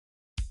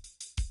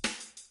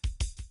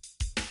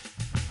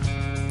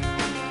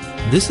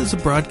This is a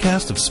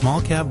broadcast of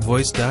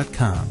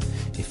SmallCapVoice.com,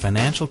 a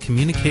financial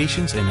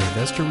communications and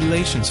investor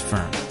relations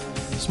firm.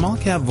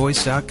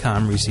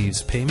 SmallCapVoice.com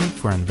receives payment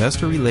for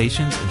investor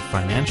relations and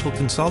financial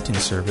consulting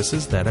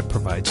services that it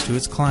provides to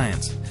its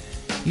clients.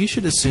 You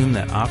should assume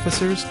that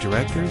officers,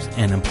 directors,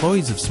 and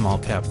employees of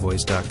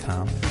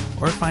SmallCapVoice.com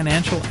or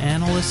financial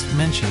analysts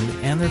mentioned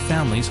and their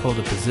families hold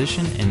a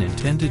position and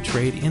intend to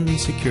trade in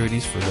these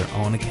securities for their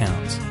own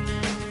accounts.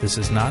 This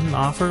is not an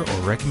offer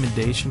or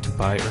recommendation to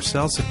buy or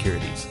sell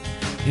securities.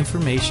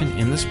 Information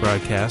in this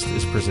broadcast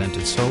is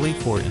presented solely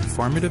for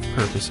informative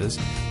purposes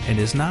and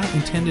is not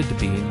intended to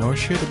be, nor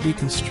should it be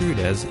construed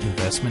as,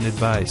 investment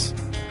advice.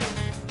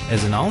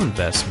 As in all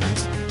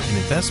investments, an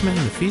investment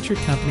in the featured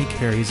company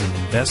carries an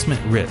investment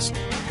risk.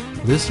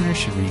 Listeners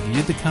should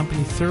review the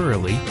company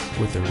thoroughly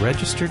with a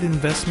registered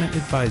investment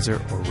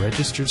advisor or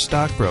registered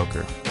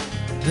stockbroker.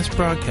 This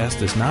broadcast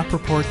does not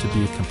purport to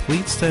be a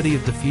complete study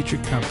of the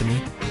featured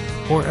company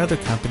or other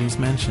companies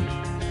mentioned.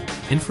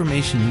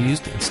 Information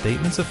used and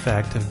statements of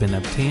fact have been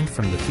obtained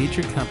from the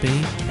featured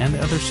company and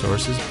other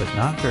sources but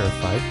not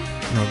verified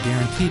nor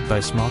guaranteed by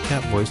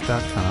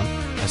SmallCapVoice.com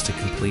as to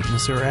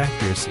completeness or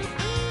accuracy.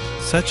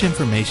 Such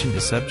information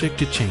is subject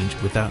to change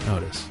without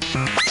notice.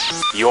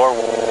 You're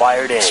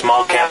wired in.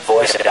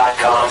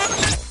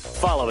 SmallCapVoice.com.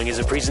 Following is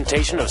a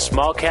presentation of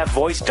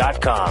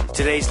SmallCapVoice.com,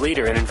 today's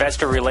leader in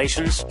investor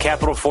relations,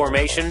 capital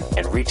formation,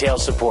 and retail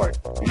support.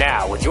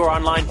 Now, with your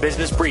online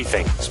business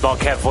briefing,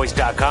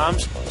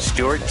 SmallCapVoice.com's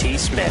Stuart T.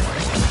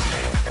 Smith.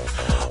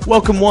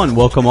 Welcome one,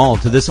 welcome all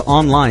to this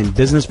online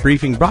business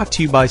briefing brought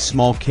to you by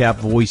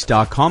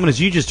SmallCapVoice.com. And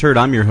as you just heard,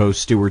 I'm your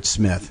host, Stuart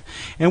Smith.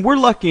 And we're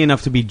lucky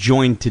enough to be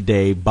joined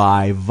today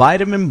by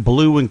Vitamin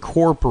Blue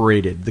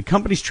Incorporated. The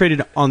company's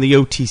traded on the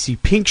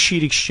OTC Pink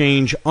Sheet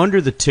Exchange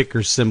under the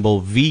ticker symbol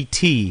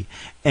VTMB.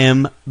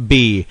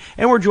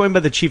 And we're joined by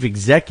the Chief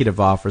Executive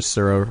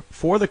Officer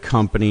for the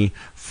company,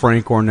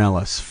 Frank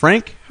Ornelas.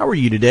 Frank, how are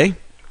you today?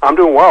 I'm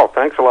doing well.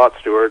 Thanks a lot,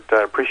 Stuart.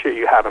 I appreciate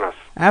you having us.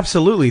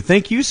 Absolutely.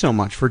 Thank you so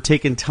much for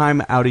taking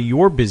time out of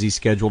your busy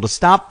schedule to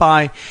stop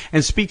by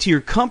and speak to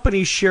your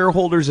company's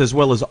shareholders as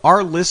well as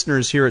our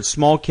listeners here at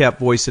Small Cap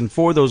Voice. And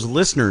for those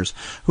listeners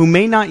who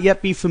may not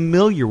yet be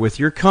familiar with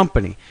your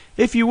company,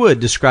 if you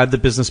would, describe the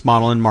business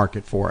model and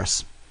market for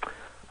us.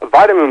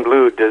 Vitamin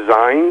Blue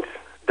designs,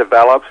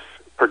 develops,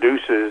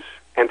 produces,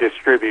 and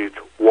distributes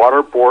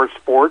water, board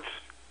sports,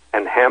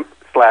 and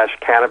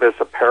hemp/cannabis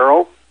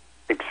apparel,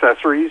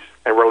 accessories,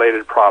 and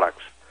related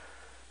products.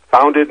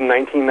 Founded in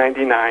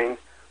 1999,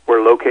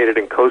 we're located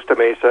in Costa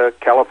Mesa,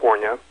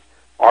 California.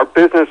 Our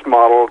business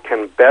model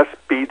can best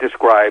be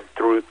described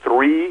through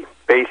three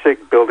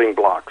basic building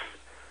blocks: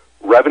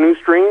 revenue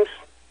streams,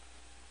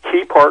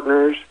 key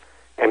partners,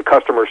 and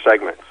customer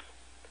segments.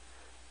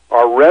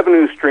 Our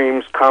revenue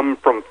streams come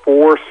from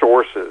four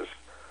sources: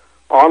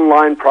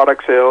 online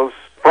product sales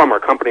from our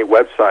company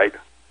website,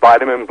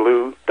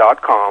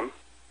 vitaminblue.com,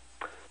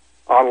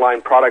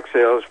 online product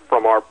sales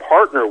from our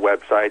partner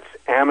websites,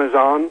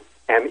 Amazon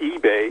and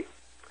eBay,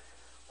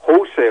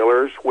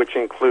 wholesalers, which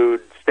include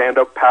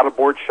stand-up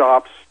paddleboard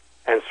shops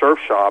and surf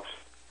shops,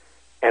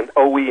 and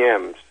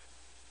OEMs,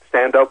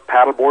 stand-up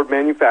paddleboard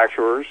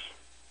manufacturers,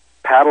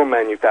 paddle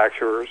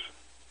manufacturers,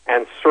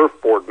 and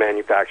surfboard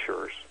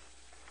manufacturers.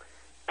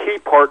 Key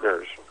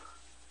partners.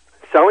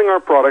 Selling our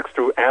products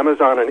through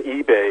Amazon and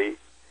eBay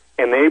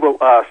enable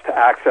us to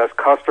access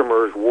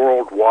customers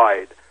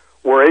worldwide.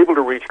 We're able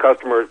to reach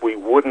customers we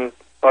wouldn't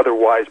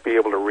otherwise be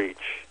able to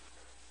reach.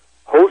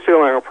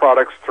 Wholesaling our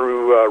products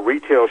through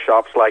retail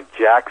shops like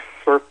Jack's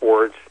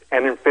Surfboards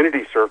and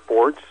Infinity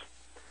Surfboards,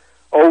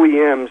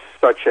 OEMs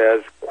such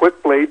as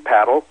Quick Blade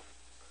Paddle,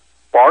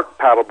 Bark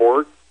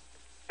Paddleboard,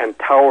 and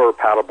Tower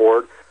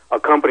Paddleboard, a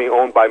company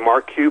owned by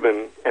Mark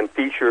Cuban and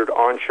featured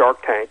on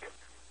Shark Tank.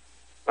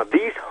 Now,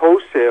 these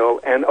wholesale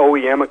and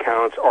OEM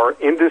accounts are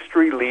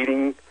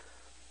industry-leading,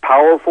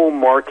 powerful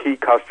marquee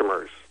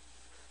customers.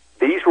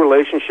 These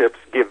relationships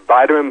give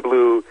Vitamin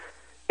Blue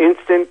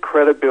instant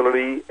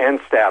credibility and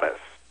status.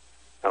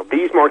 Now,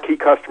 these marquee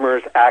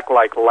customers act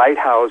like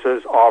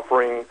lighthouses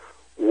offering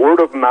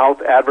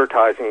word-of-mouth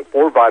advertising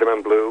for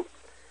Vitamin Blue,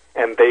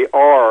 and they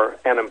are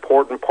an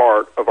important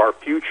part of our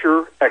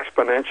future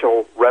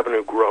exponential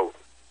revenue growth.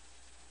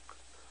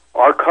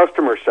 Our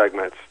customer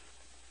segments.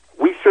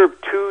 We serve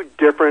two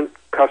different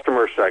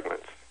customer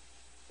segments: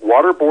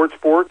 water board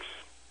sports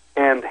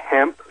and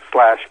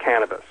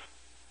hemp/cannabis.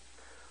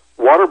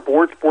 Water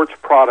board sports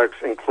products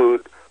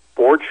include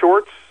board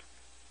shorts,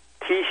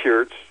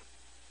 T-shirts,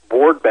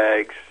 board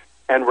bags,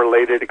 and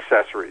related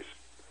accessories.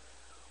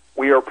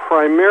 We are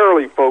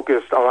primarily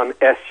focused on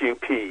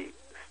SUP,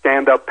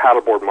 stand-up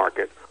paddleboard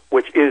market,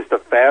 which is the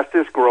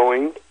fastest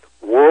growing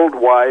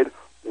worldwide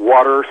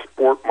water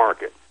sport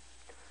market.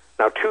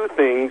 Now, two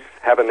things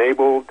have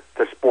enabled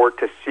the sport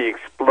to see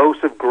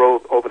explosive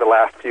growth over the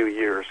last few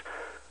years.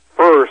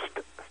 First,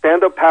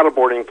 stand-up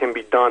paddleboarding can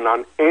be done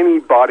on any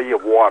body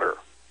of water,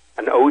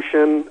 an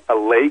ocean, a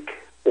lake,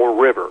 or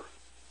river.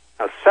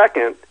 Now,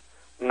 second,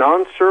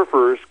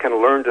 non-surfers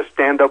can learn to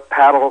stand-up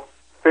paddle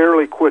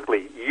fairly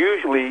quickly,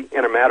 usually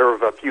in a matter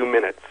of a few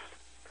minutes.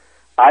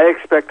 I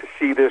expect to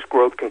see this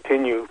growth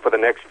continue for the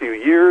next few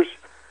years.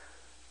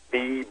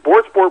 The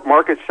board sport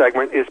market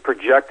segment is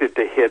projected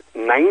to hit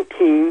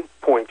 $19.6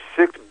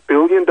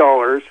 billion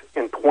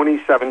in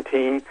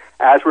 2017,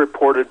 as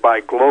reported by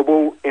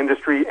global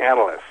industry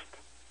analysts.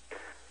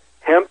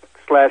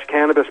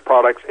 Hemp/cannabis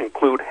products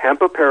include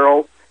hemp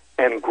apparel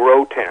and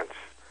grow tents.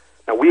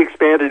 Now, we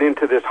expanded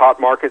into this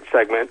hot market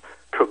segment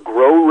to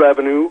grow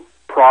revenue,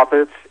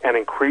 profits, and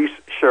increase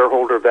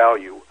shareholder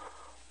value.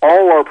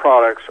 All our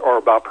products are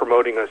about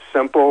promoting a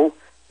simple,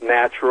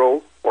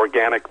 natural,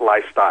 organic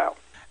lifestyle.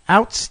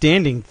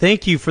 Outstanding.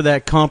 Thank you for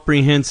that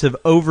comprehensive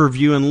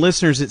overview. And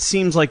listeners, it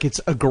seems like it's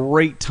a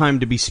great time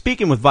to be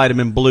speaking with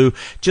Vitamin Blue.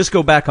 Just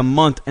go back a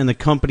month and the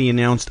company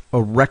announced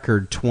a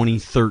record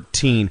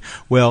 2013.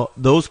 Well,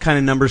 those kind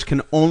of numbers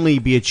can only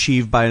be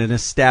achieved by an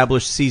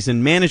established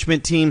seasoned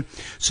management team.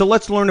 So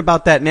let's learn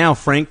about that now.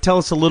 Frank, tell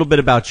us a little bit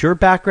about your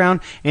background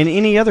and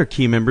any other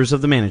key members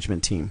of the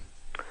management team.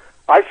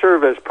 I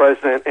serve as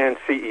president and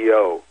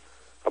CEO.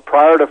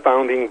 Prior to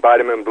founding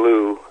Vitamin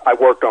Blue, I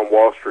worked on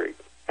Wall Street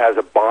as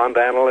a bond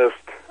analyst,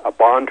 a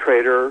bond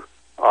trader,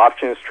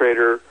 options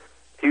trader,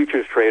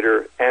 futures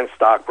trader, and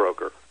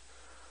stockbroker.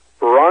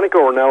 Veronica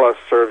Ornelas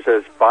serves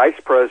as vice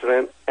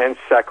president and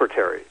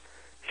secretary.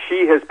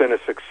 She has been a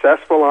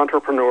successful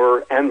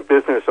entrepreneur and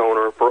business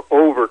owner for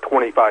over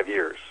 25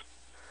 years.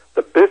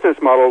 The business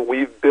model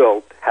we've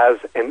built has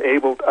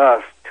enabled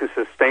us to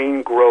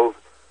sustain growth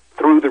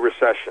through the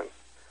recession.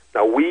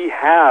 Now, we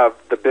have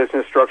the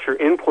business structure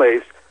in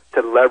place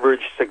to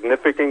leverage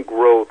significant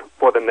growth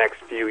for the next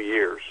few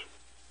years.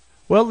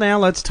 Well, now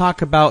let's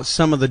talk about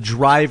some of the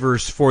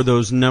drivers for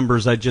those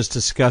numbers I just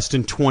discussed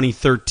in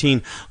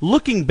 2013.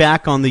 Looking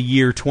back on the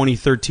year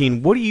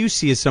 2013, what do you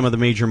see as some of the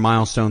major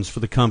milestones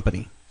for the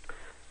company?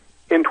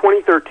 In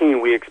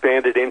 2013, we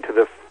expanded into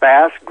the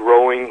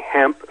fast-growing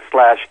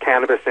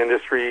hemp/cannabis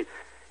industry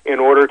in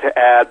order to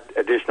add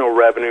additional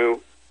revenue,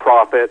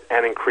 profit,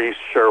 and increase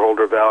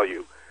shareholder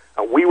value.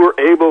 We were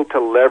able to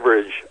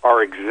leverage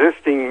our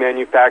existing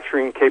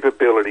manufacturing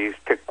capabilities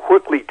to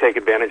quickly take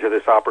advantage of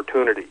this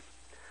opportunity.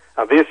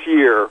 This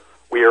year,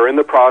 we are in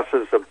the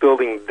process of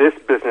building this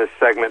business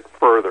segment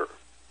further.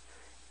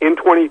 In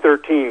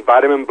 2013,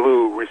 Vitamin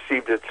Blue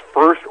received its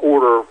first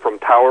order from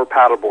Tower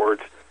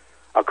Paddleboards,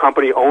 a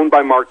company owned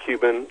by Mark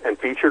Cuban and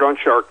featured on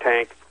Shark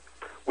Tank.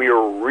 We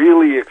are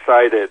really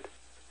excited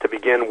to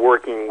begin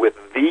working with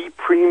the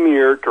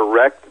premier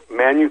direct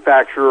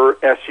manufacturer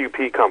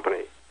SUP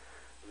company.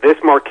 This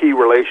marquee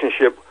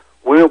relationship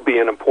will be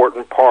an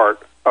important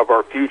part of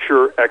our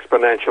future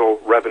exponential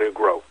revenue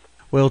growth.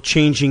 Well,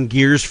 changing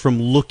gears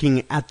from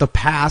looking at the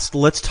past,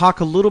 let's talk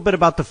a little bit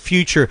about the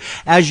future.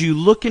 As you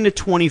look into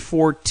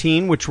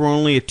 2014, which we're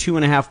only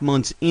 2.5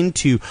 months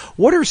into,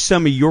 what are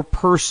some of your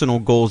personal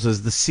goals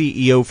as the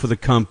CEO for the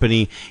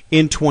company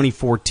in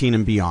 2014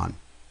 and beyond?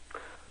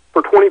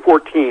 For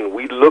 2014,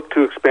 we look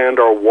to expand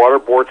our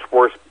waterboard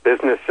sports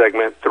business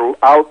segment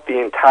throughout the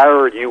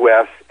entire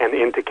U.S. and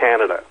into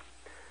Canada.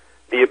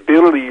 The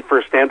ability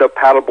for stand-up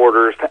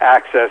paddleboarders to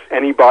access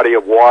any body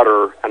of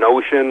water, an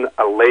ocean,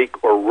 a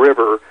lake, or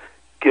river,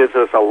 gives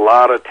us a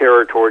lot of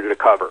territory to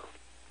cover.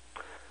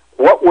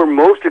 What we're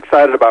most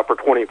excited about for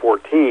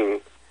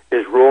 2014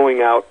 is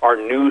rolling out our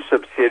new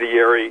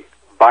subsidiary,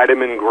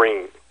 Vitamin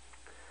Green.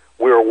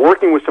 We are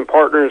working with some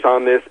partners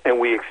on this, and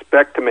we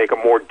expect to make a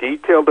more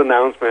detailed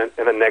announcement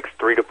in the next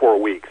 3 to 4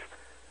 weeks.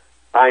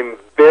 I'm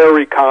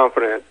very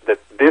confident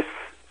that this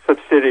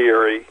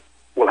subsidiary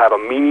will have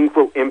a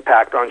meaningful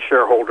impact on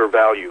shareholder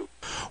value.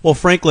 Well,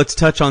 Frank, let's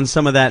touch on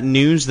some of that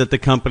news that the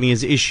company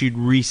has issued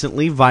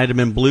recently.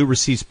 Vitamin Blue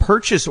receives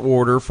purchase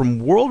order from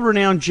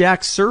world-renowned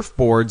Jack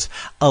Surfboards,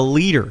 a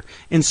leader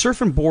in surf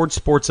and board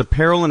sports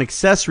apparel and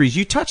accessories.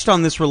 You touched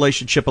on this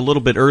relationship a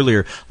little bit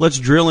earlier. Let's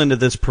drill into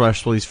this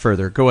press release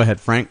further. Go ahead,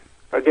 Frank.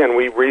 Again,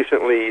 we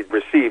recently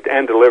received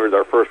and delivered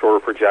our first order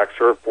for Jack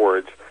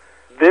Surfboards.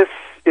 This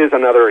is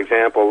another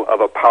example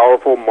of a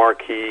powerful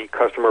marquee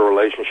customer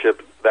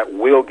relationship that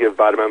will give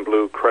Vitamin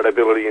Blue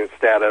credibility and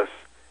status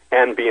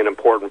and be an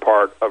important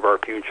part of our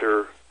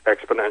future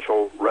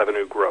exponential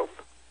revenue growth.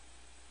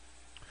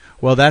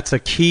 Well, that's a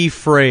key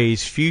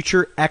phrase,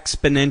 future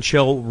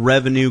exponential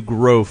revenue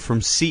growth, from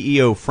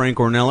CEO Frank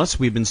Ornelas.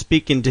 We've been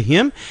speaking to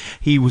him.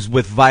 He was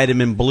with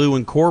Vitamin Blue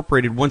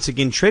Incorporated, once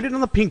again traded on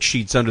the pink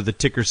sheets under the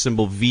ticker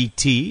symbol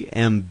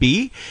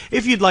VTMB.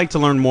 If you'd like to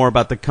learn more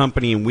about the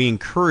company, and we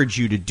encourage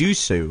you to do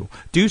so,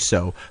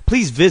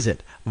 please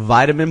visit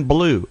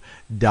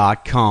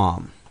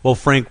vitaminblue.com. Well,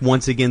 Frank,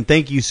 once again,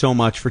 thank you so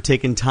much for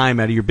taking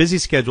time out of your busy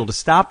schedule to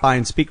stop by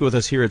and speak with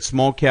us here at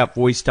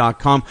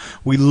SmallCapVoice.com.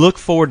 We look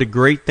forward to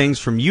great things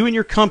from you and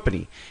your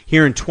company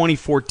here in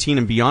 2014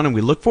 and beyond, and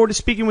we look forward to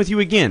speaking with you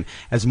again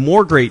as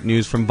more great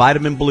news from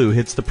Vitamin Blue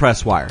hits the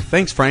press wire.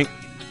 Thanks, Frank.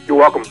 You're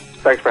welcome.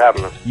 Thanks for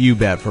having us. You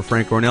bet. For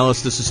Frank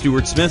Ornelas, this is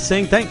Stuart Smith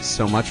saying thanks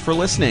so much for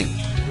listening.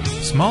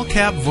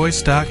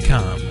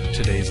 SmallCapVoice.com,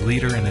 today's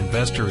leader in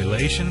investor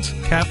relations,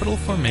 capital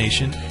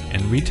formation,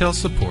 and retail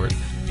support,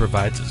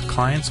 provides its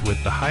clients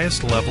with the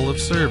highest level of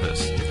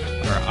service.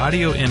 Our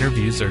audio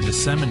interviews are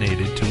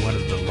disseminated to one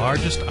of the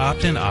largest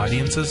opt-in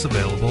audiences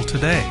available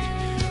today.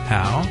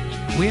 How?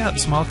 We at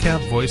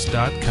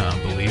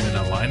SmallCapVoice.com believe in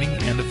aligning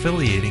and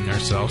affiliating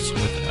ourselves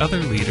with other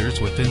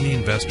leaders within the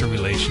investor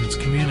relations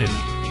community.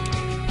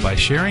 By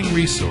sharing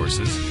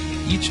resources,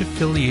 each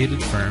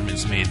affiliated firm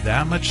is made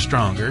that much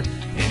stronger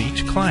and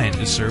each client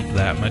is served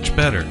that much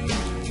better.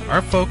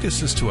 Our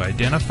focus is to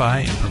identify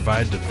and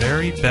provide the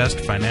very best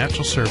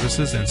financial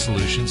services and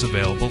solutions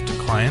available to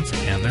clients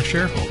and their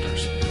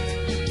shareholders.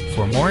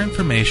 For more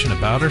information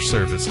about our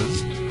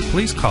services,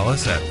 please call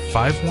us at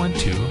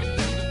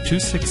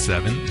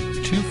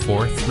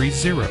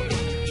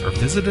 512-267-2430 or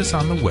visit us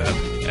on the web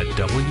at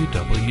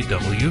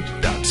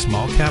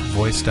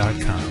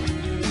www.smallcapvoice.com.